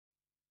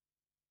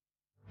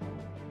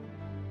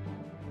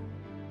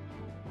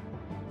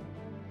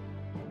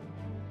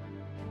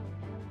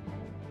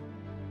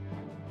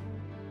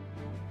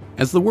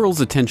As the world's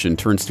attention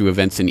turns to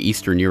events in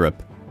Eastern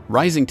Europe,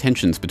 rising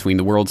tensions between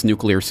the world's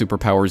nuclear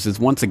superpowers is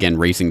once again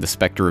raising the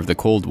specter of the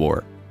Cold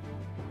War.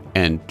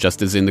 And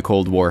just as in the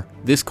Cold War,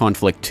 this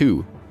conflict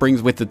too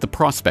brings with it the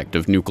prospect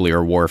of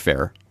nuclear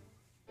warfare.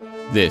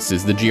 This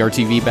is the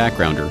GRTV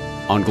Backgrounder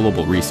on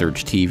Global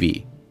Research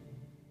TV.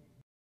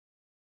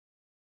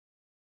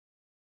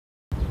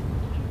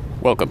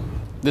 Welcome.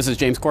 This is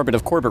James Corbett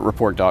of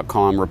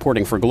CorbettReport.com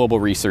reporting for Global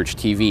Research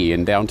TV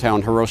in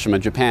downtown Hiroshima,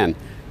 Japan,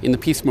 in the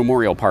Peace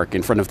Memorial Park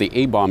in front of the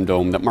A-bomb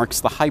dome that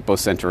marks the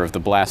hypocenter of the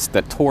blast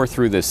that tore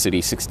through this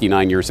city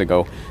 69 years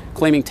ago,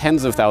 claiming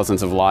tens of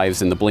thousands of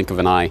lives in the blink of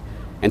an eye,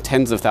 and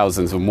tens of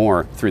thousands of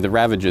more through the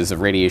ravages of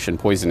radiation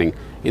poisoning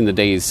in the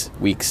days,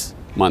 weeks,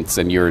 months,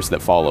 and years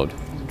that followed.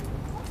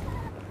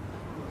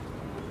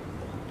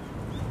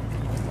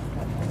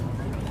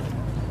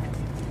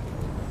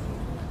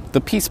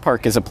 The Peace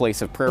Park is a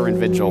place of prayer and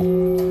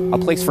vigil, a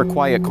place for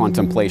quiet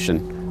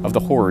contemplation of the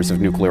horrors of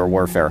nuclear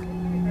warfare.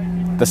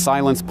 The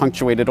silence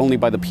punctuated only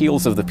by the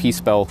peals of the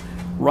peace bell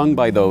rung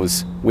by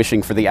those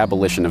wishing for the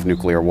abolition of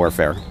nuclear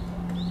warfare.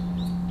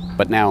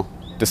 But now,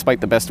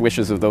 despite the best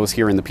wishes of those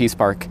here in the Peace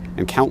Park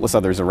and countless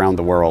others around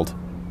the world,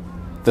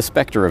 the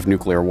specter of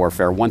nuclear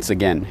warfare once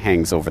again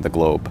hangs over the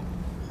globe.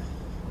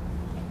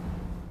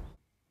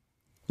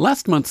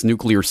 Last month's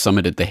nuclear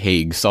summit at The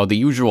Hague saw the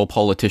usual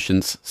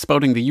politicians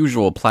spouting the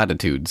usual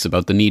platitudes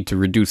about the need to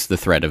reduce the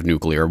threat of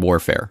nuclear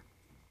warfare.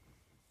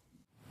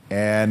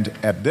 And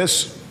at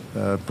this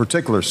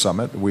particular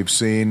summit, we've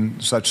seen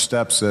such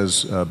steps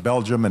as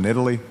Belgium and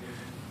Italy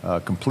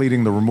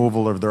completing the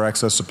removal of their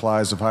excess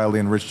supplies of highly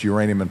enriched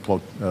uranium and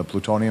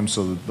plutonium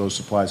so that those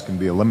supplies can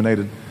be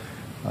eliminated.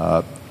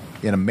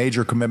 In a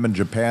major commitment,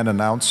 Japan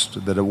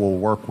announced that it will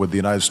work with the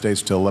United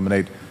States to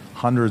eliminate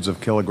hundreds of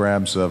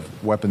kilograms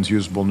of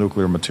weapons-usable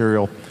nuclear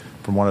material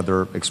from one of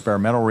their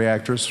experimental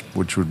reactors,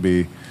 which would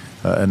be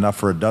enough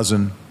for a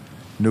dozen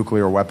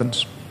nuclear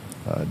weapons.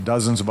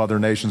 Dozens of other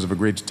nations have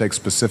agreed to take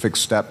specific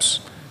steps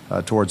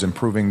towards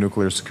improving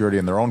nuclear security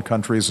in their own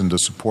countries and to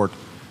support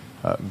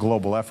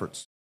global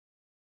efforts.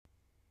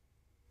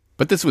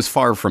 But this was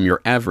far from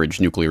your average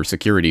nuclear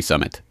security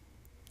summit.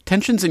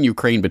 Tensions in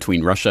Ukraine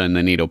between Russia and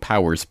the NATO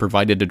powers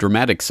provided a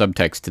dramatic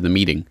subtext to the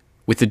meeting,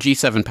 with the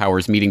G7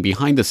 powers meeting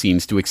behind the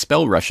scenes to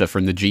expel Russia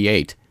from the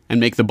G8 and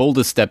make the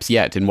boldest steps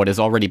yet in what is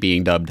already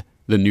being dubbed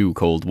the new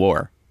Cold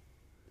War.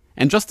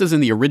 And just as in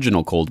the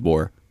original Cold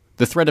War,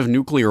 the threat of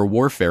nuclear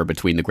warfare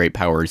between the great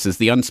powers is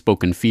the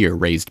unspoken fear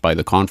raised by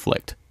the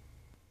conflict.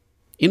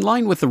 In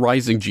line with the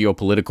rising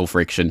geopolitical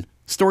friction,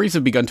 stories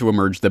have begun to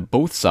emerge that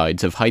both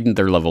sides have heightened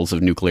their levels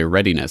of nuclear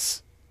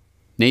readiness.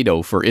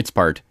 NATO, for its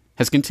part,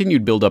 has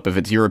continued build-up of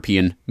its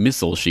European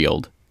missile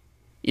shield.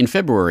 In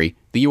February,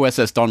 the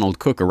USS Donald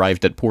Cook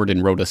arrived at port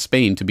in Rota,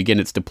 Spain to begin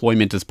its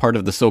deployment as part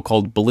of the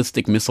so-called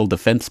Ballistic Missile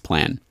Defense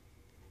Plan.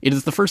 It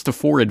is the first of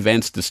 4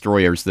 advanced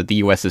destroyers that the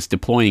US is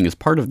deploying as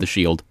part of the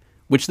shield,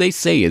 which they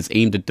say is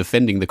aimed at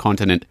defending the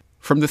continent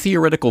from the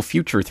theoretical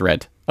future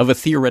threat of a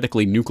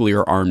theoretically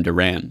nuclear-armed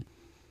Iran.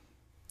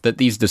 That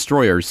these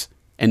destroyers,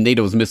 and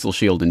NATO's missile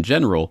shield in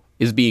general,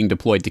 is being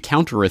deployed to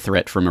counter a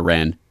threat from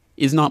Iran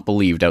is not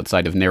believed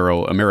outside of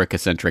narrow,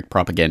 America-centric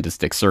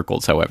propagandistic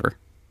circles, however.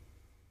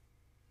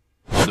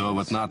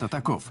 Довод НАТО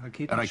таков.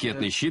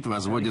 Ракетный щит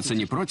возводится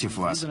не против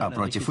вас, а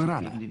против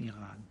Ирана.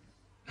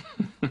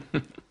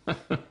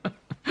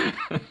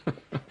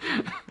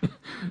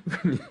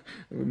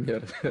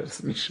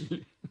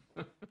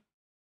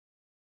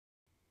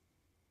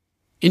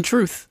 In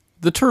truth,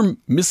 the term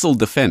missile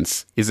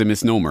defense is a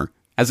misnomer,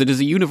 as it is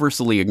a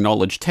universally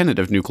acknowledged tenet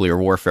of nuclear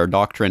warfare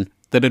doctrine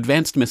that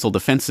advanced missile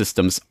defense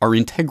systems are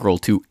integral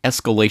to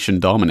escalation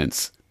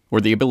dominance,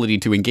 or the ability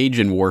to engage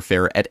in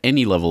warfare at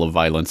any level of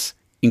violence,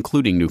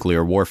 including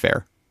nuclear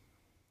warfare.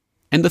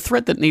 And the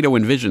threat that NATO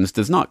envisions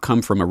does not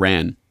come from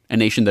Iran, a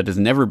nation that has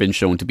never been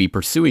shown to be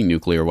pursuing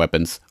nuclear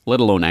weapons, let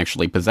alone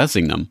actually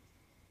possessing them,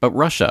 but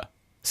Russia,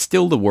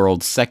 still the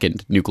world's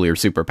second nuclear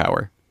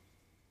superpower.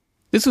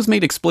 This was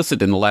made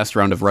explicit in the last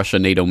round of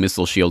Russia-NATO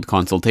missile shield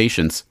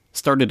consultations,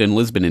 started in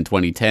Lisbon in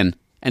 2010,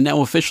 and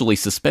now officially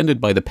suspended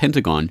by the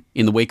Pentagon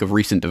in the wake of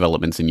recent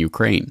developments in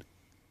Ukraine.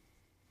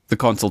 The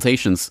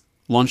consultations,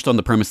 launched on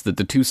the premise that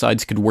the two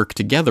sides could work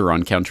together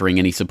on countering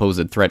any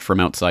supposed threat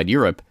from outside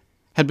Europe,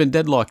 had been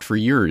deadlocked for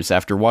years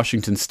after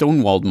Washington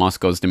stonewalled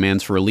Moscow's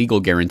demands for a legal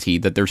guarantee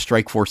that their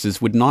strike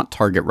forces would not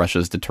target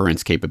Russia's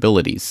deterrence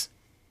capabilities.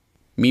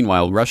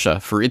 Meanwhile, Russia,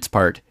 for its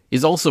part,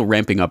 is also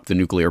ramping up the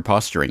nuclear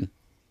posturing.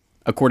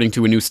 According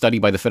to a new study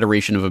by the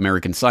Federation of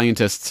American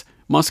Scientists,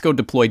 Moscow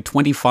deployed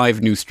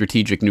 25 new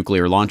strategic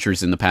nuclear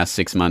launchers in the past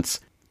 6 months,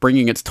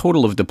 bringing its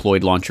total of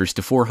deployed launchers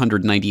to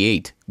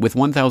 498, with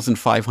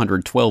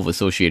 1,512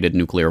 associated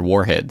nuclear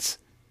warheads.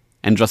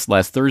 And just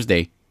last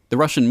Thursday, the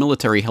Russian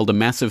military held a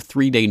massive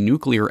 3-day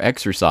nuclear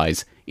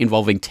exercise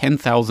involving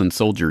 10,000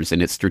 soldiers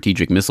in its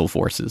strategic missile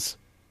forces.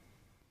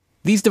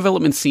 These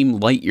developments seem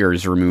light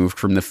years removed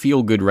from the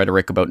feel-good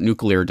rhetoric about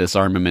nuclear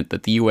disarmament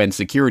that the UN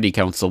Security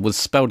Council was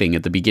spouting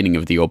at the beginning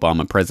of the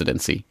Obama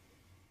presidency.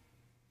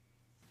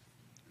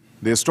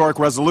 The historic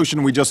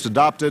resolution we just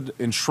adopted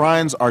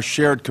enshrines our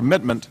shared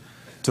commitment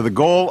to the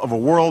goal of a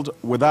world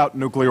without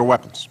nuclear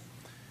weapons.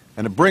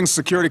 And it brings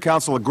Security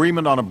Council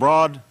agreement on a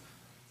broad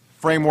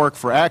framework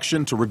for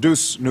action to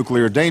reduce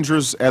nuclear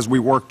dangers as we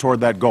work toward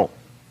that goal.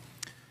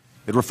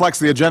 It reflects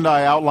the agenda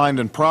I outlined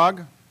in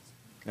Prague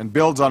and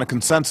builds on a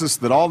consensus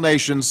that all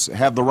nations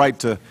have the right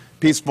to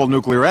peaceful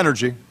nuclear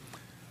energy,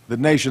 that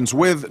nations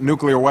with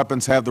nuclear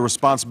weapons have the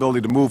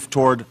responsibility to move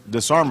toward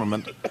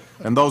disarmament,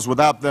 and those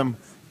without them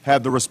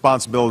have the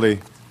responsibility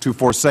to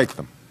forsake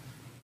them.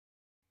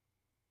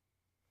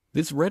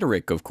 This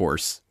rhetoric, of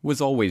course, was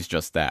always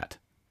just that.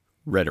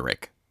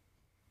 Rhetoric.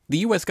 The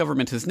US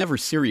government has never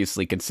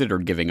seriously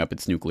considered giving up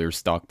its nuclear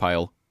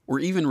stockpile, or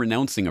even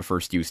renouncing a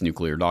first-use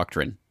nuclear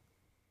doctrine.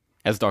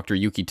 As Dr.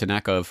 Yuki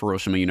Tanaka of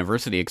Hiroshima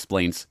University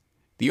explains,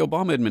 the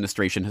Obama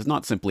administration has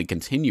not simply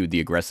continued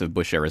the aggressive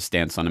Bush-era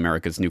stance on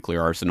America's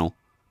nuclear arsenal,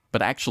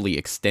 but actually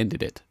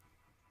extended it.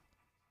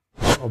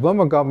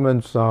 Obama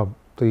government's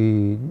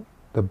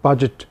the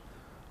budget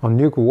on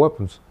nuclear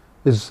weapons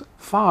is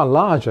far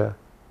larger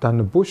than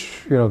the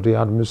Bush, the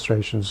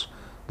administration's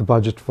the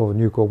budget for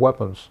nuclear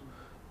weapons.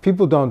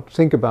 People don't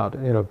think about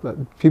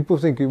it. People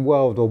think,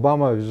 well,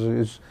 Obama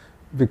is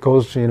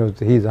because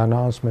his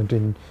announcement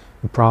in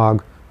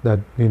Prague that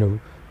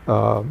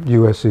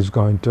U.S. is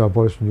going to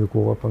abolish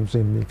nuclear weapons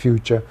in the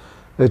future.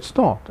 It's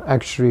not.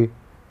 Actually,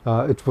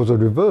 it was a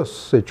reverse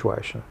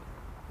situation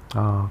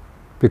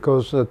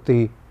because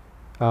the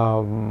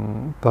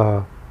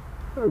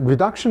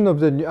reduction of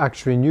the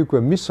actually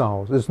nuclear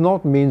missiles does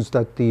not means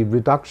that the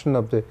reduction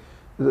of the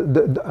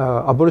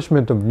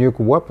abolishment of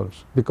nuclear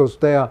weapons, because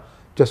they are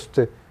just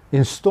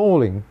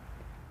installing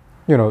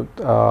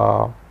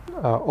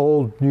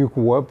old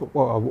nuclear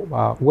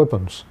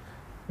weapons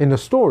in the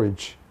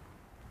storage.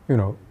 They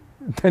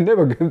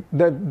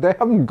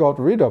haven't got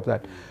rid of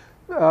that.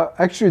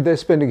 Actually, they're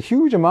spending a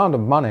huge amount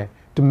of money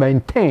to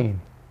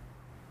maintain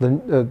the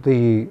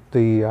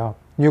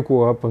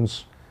nuclear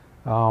weapons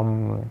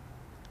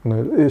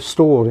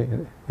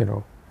stored,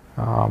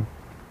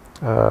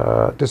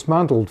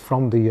 dismantled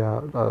from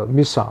the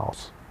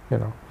missiles,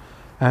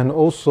 and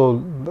also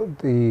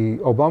the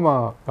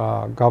Obama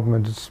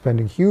government is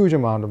spending huge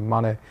amount of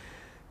money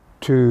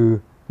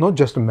to not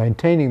just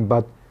maintaining,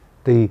 but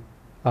the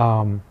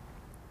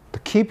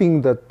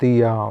keeping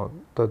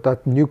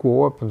that nuclear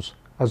weapons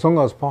as long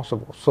as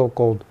possible,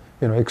 so-called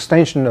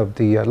extension of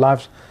the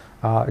life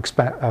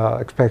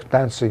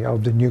expectancy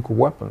of the nuclear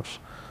weapons.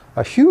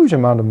 A huge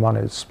amount of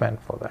money is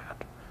spent for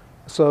that.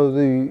 So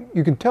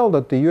you can tell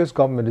that the U.S.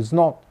 government is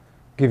not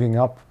giving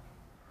up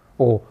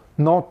or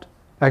not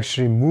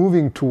actually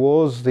moving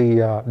towards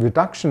the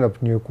reduction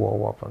of nuclear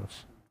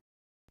weapons.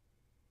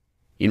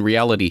 In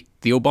reality,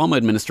 the Obama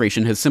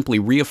administration has simply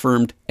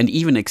reaffirmed and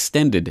even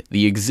extended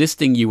the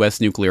existing U.S.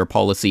 nuclear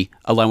policy,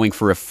 allowing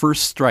for a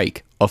first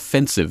strike,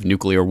 offensive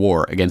nuclear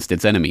war against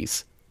its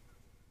enemies.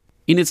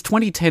 In its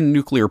 2010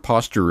 Nuclear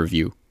Posture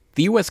Review,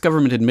 the U.S.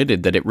 government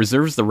admitted that it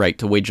reserves the right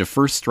to wage a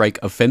first strike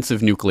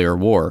offensive nuclear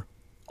war,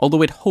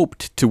 although it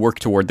hoped to work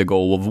toward the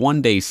goal of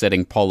one day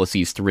setting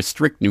policies to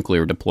restrict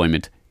nuclear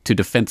deployment to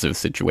defensive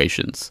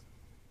situations.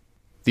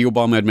 The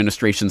Obama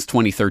administration's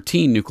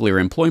 2013 Nuclear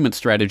Employment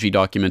Strategy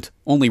document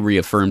only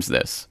reaffirms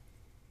this.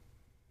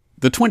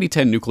 The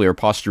 2010 Nuclear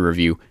Posture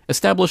Review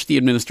established the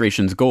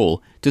administration's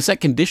goal to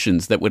set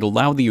conditions that would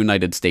allow the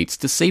United States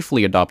to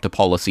safely adopt a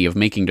policy of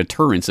making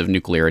deterrence of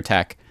nuclear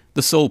attack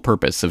the sole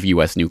purpose of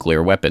U.S.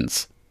 nuclear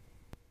weapons.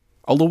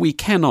 Although we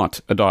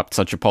cannot adopt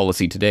such a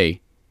policy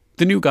today,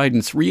 the new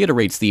guidance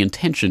reiterates the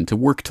intention to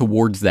work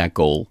towards that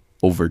goal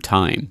over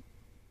time.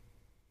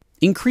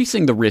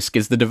 Increasing the risk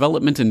is the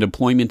development and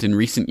deployment in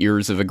recent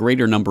years of a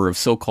greater number of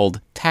so-called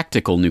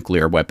tactical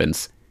nuclear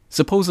weapons,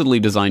 supposedly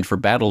designed for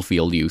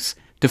battlefield use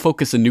to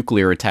focus a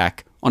nuclear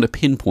attack on a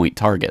pinpoint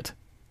target.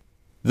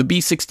 The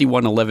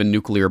B-6111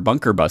 nuclear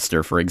bunker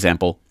buster, for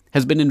example,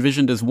 has been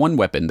envisioned as one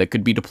weapon that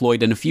could be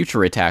deployed in a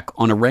future attack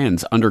on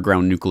Iran's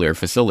underground nuclear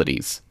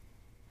facilities.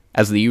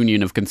 As the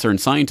Union of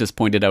Concerned Scientists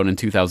pointed out in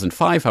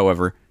 2005,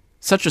 however,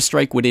 such a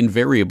strike would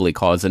invariably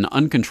cause an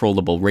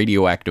uncontrollable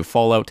radioactive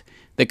fallout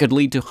that could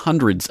lead to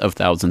hundreds of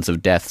thousands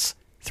of deaths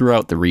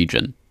throughout the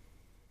region.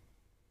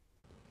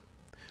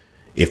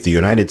 If the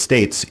United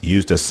States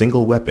used a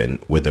single weapon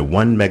with a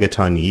 1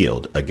 megaton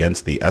yield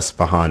against the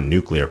Esfahan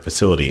nuclear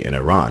facility in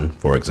Iran,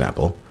 for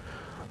example,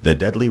 the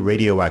deadly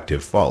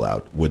radioactive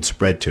fallout would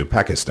spread to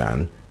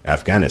Pakistan,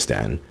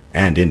 Afghanistan,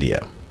 and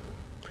India.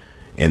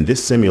 In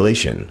this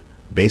simulation,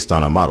 based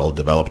on a model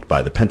developed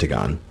by the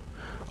Pentagon,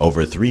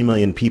 over 3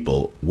 million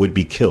people would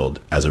be killed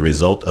as a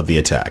result of the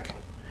attack,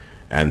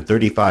 and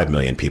 35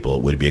 million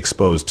people would be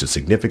exposed to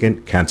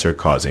significant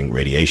cancer-causing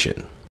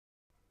radiation.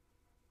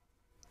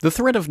 The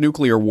threat of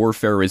nuclear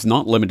warfare is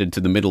not limited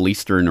to the Middle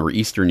Eastern or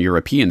Eastern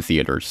European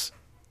theaters.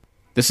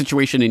 The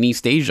situation in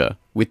East Asia,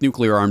 with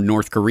nuclear-armed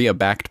North Korea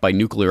backed by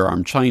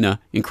nuclear-armed China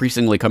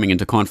increasingly coming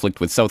into conflict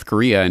with South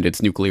Korea and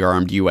its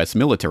nuclear-armed US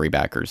military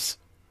backers.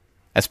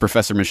 As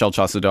Professor Michel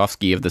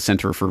Chossudovsky of the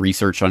Center for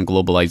Research on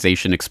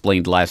Globalization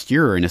explained last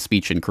year in a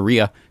speech in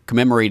Korea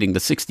commemorating the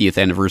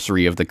 60th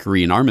anniversary of the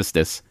Korean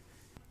armistice,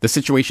 the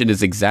situation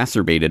is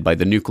exacerbated by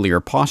the nuclear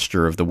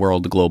posture of the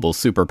world global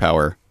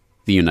superpower,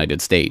 the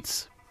United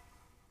States.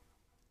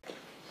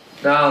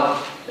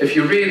 Now, if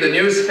you read the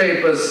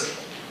newspapers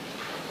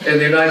in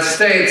the United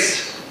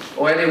States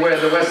or anywhere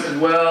in the Western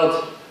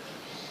world,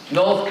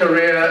 North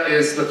Korea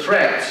is the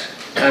threat.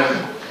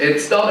 And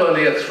it's not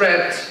only a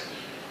threat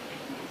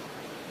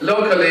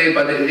locally,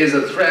 but it is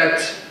a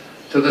threat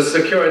to the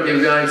security of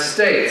the United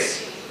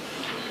States.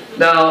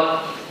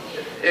 Now,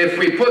 if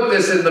we put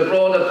this in the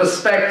broader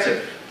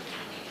perspective,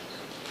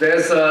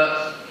 there's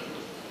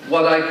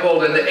what I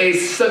call an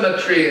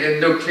asymmetry in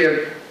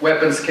nuclear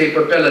weapons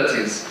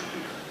capabilities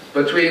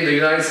between the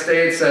United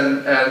States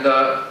and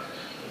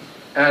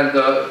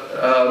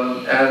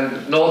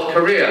North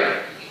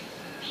Korea.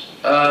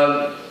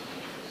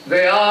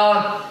 They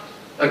are,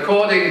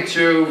 according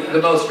to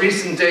the most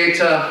recent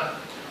data,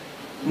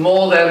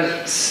 more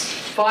than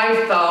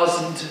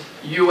 5,000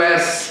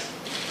 US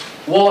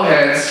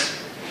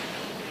warheads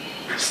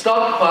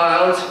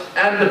stockpiled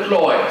and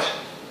deployed.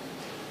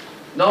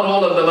 Not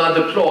all of them are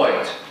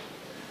deployed.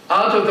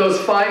 Out of those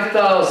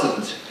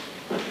 5,000,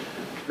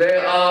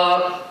 there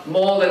are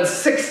more than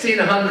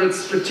 1,600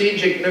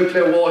 strategic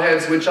nuclear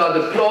warheads which are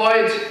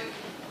deployed,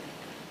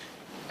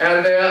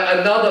 and there are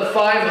another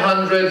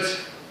 500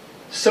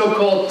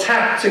 so-called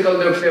tactical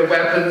nuclear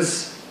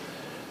weapons.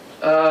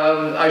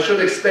 I should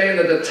explain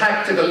that a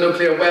tactical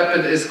nuclear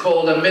weapon is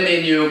called a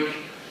mini-nuke,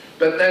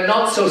 but they're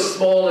not so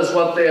small as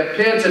what they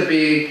appear to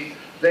be.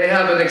 They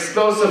have an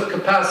explosive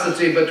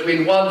capacity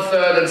between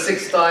 1/3 and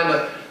 6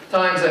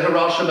 times a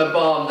Hiroshima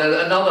bomb.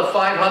 There's another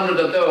 500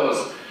 of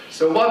those.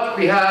 So what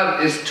we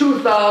have is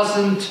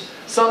 2,000,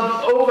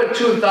 over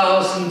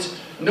 2,000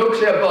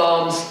 nuclear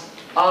bombs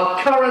are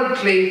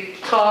currently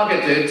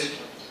targeted,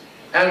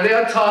 and they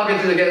are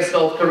targeted against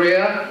North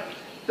Korea.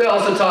 They're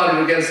also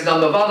targeted against a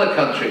number of other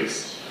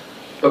countries.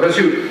 Because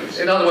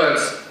in other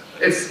words,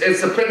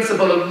 it's the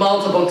principle of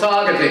multiple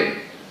targeting.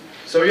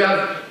 So you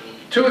have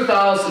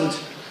 2,000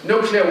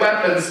 nuclear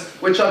weapons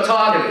which are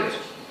targeted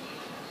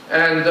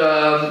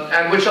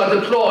and which are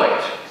deployed,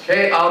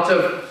 okay, out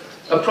of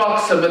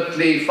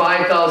approximately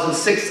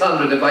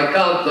 5,600 if I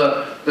count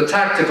the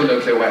tactical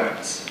nuclear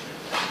weapons.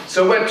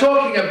 So we're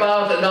talking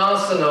about an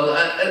arsenal,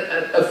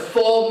 a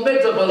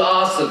formidable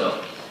arsenal.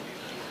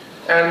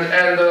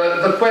 And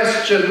the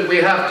question we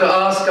have to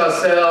ask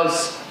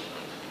ourselves,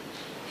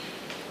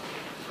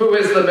 who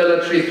is the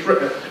military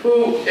threat?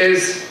 Who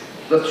is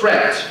the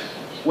threat?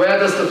 Where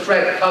does the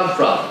threat come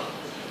from?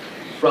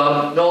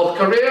 From North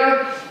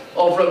Korea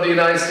or from the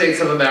United States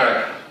of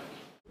America?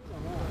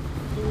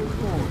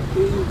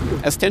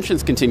 As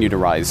tensions continue to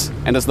rise,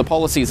 and as the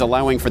policies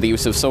allowing for the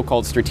use of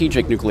so-called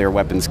strategic nuclear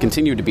weapons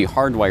continue to be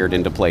hardwired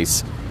into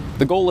place,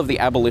 the goal of the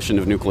abolition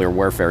of nuclear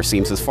warfare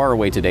seems as far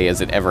away today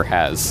as it ever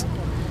has.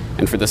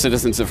 And for the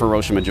citizens of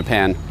Hiroshima,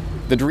 Japan,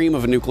 the dream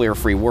of a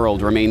nuclear-free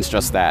world remains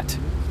just that,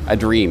 a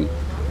dream,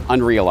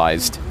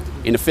 unrealized,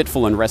 in a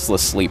fitful and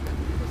restless sleep,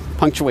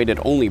 punctuated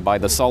only by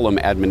the solemn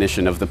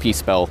admonition of the peace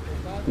spell,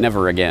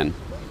 never again,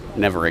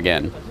 never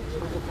again.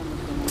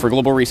 For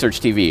Global Research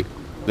TV,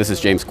 this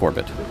is James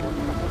Corbett.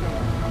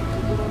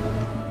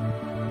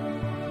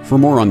 For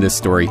more on this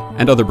story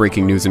and other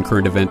breaking news and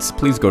current events,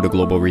 please go to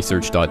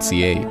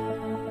globalresearch.ca.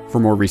 For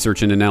more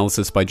research and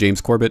analysis by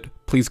James Corbett,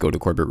 please go to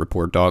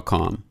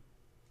corbettreport.com.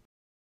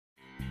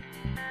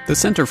 The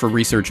Center for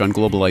Research on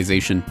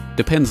Globalization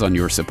depends on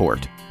your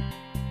support.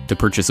 To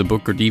purchase a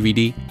book or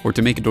DVD, or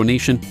to make a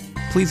donation,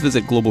 please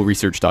visit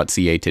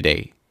globalresearch.ca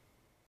today.